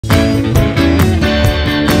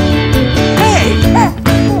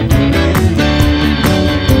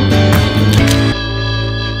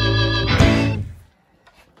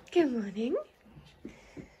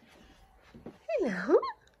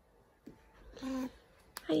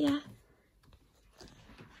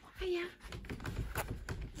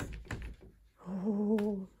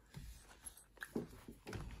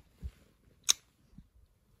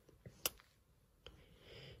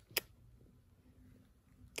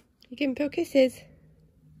You giving Phil kisses?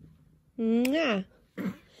 Mwah.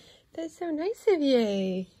 That's so nice of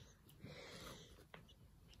you.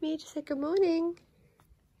 Amelia just said good morning.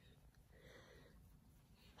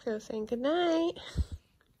 Phil's saying good night.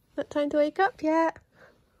 Not time to wake up yet.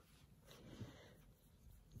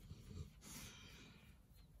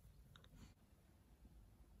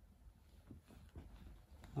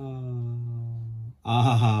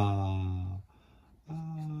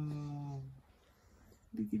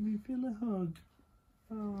 Give me Phil a hug.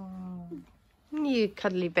 You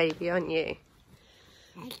cuddly baby, aren't you?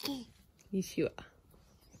 Yes, you are.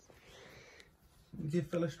 Give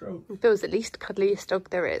Phil a stroke. Phil's the least cuddliest dog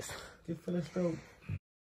there is. Give Phil a stroke.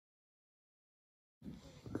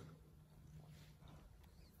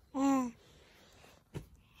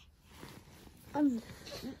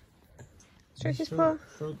 Stroke his paw.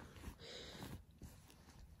 Stroke.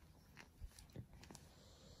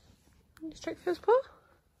 Stroke Phil's paw.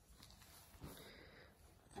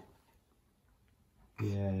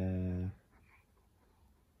 Yeah.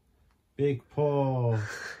 Big paw.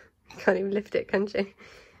 Can't even lift it, can she?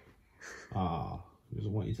 Ah, he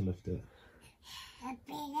doesn't want you to lift it.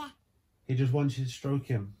 He just wants you to stroke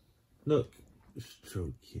him. Look,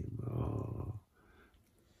 stroke him. Oh,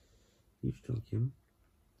 you stroke him.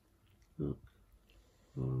 Look.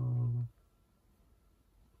 Oh,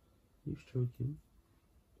 you stroke him.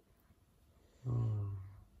 Oh,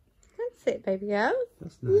 That's it, baby girl.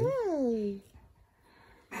 that's nice. Yay.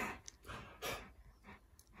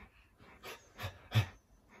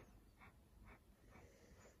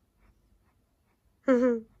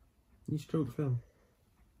 You stroke Phil.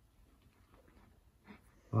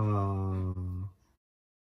 Ah.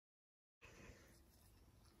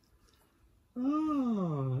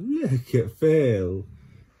 Ah, look at Phil.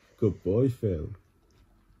 Good boy, Phil.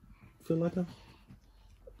 Phil, like that.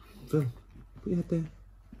 Phil, put your head there.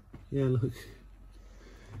 Yeah, look.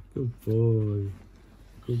 Good boy.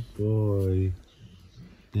 Good boy.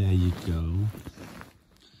 There you go.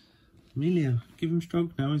 Amelia, give him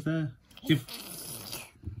stroke now, he's there. Give...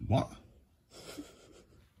 What?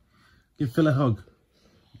 Give Phil a hug.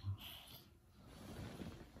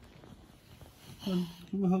 Come on,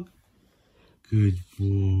 give him a hug. Good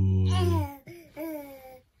boy.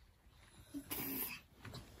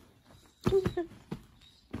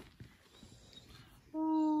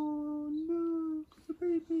 Oh no, the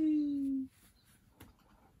baby.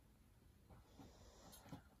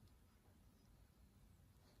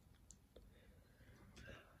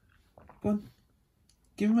 Go on.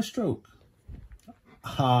 Give him a stroke.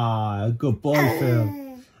 Ah, good boy, Phil.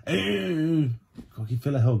 Go give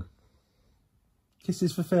Phil a hug.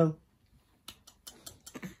 Kisses for Phil.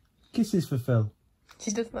 Kisses for Phil.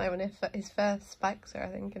 She doesn't know when his first spikes her, I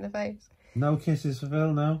think, in her face. No kisses for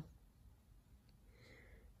Phil, no.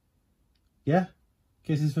 Yeah?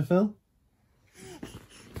 Kisses for Phil?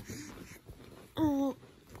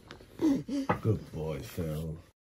 Good boy, Phil.